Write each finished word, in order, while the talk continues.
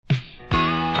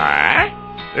Hi,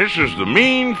 this is the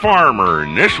Mean Farmer,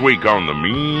 and this week on the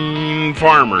Mean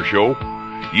Farmer Show,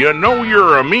 you know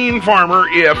you're a mean farmer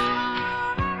if...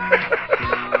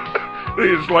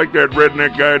 It's like that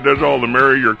redneck guy does all the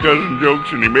marry your cousin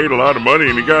jokes, and he made a lot of money,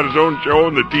 and he got his own show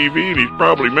on the TV, and he's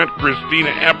probably met Christina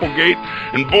Applegate,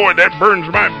 and boy, that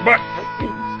burns my butt.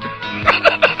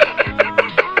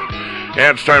 Yeah,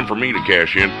 it's time for me to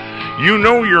cash in. You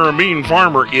know you're a mean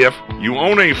farmer if you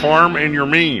own a farm and you're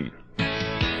mean.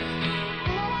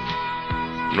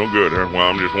 No good, huh? Well,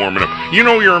 I'm just warming up. You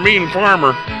know you're a mean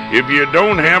farmer if you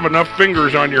don't have enough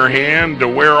fingers on your hand to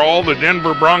wear all the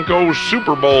Denver Broncos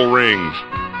Super Bowl rings.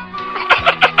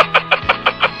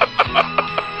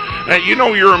 You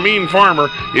know you're a mean farmer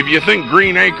if you think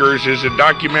Green Acres is a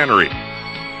documentary.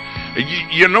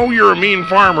 You know you're a mean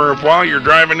farmer if while you're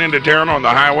driving into town on the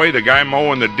highway, the guy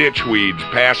mowing the ditch weeds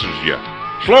passes you.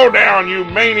 Slow down, you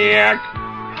maniac!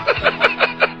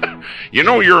 You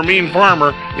know you're a mean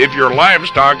farmer if your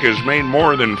livestock has made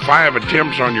more than 5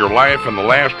 attempts on your life in the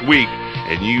last week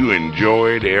and you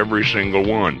enjoyed every single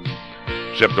one.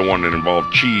 Except the one that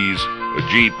involved cheese, a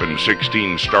Jeep, and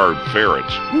 16 starved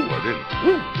ferrets. Ooh, I didn't.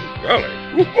 Ooh,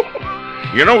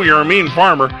 golly. You know you're a mean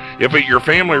farmer if at your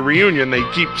family reunion they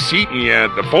keep seating you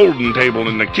at the folding table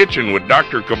in the kitchen with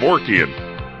Dr. Kevorkian.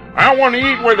 I want to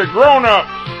eat with the grown-ups.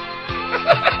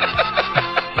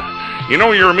 You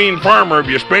know you're a mean farmer if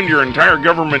you spend your entire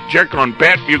government check on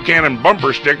Pat Buchanan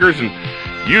bumper stickers and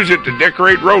use it to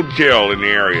decorate roadkill in the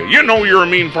area. You know you're a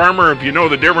mean farmer if you know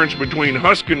the difference between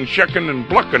husking, shucking, and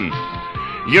plucking.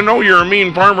 You know you're a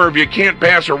mean farmer if you can't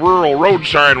pass a rural road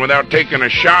sign without taking a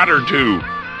shot or two.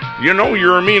 You know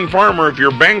you're a mean farmer if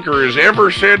your banker has ever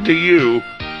said to you,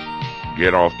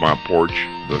 "Get off my porch,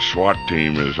 the SWAT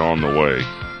team is on the way."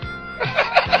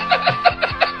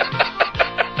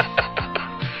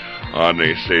 And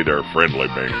they say they're friendly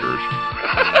bankers.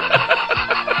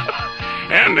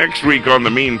 And next week on the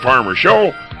Mean Farmer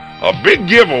Show, a big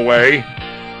giveaway.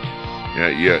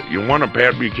 Yeah, you want a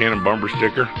Pat Buchanan bumper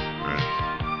sticker? I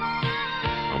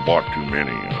bought too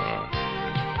many.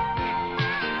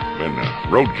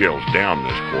 Roadkill's down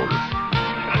this quarter.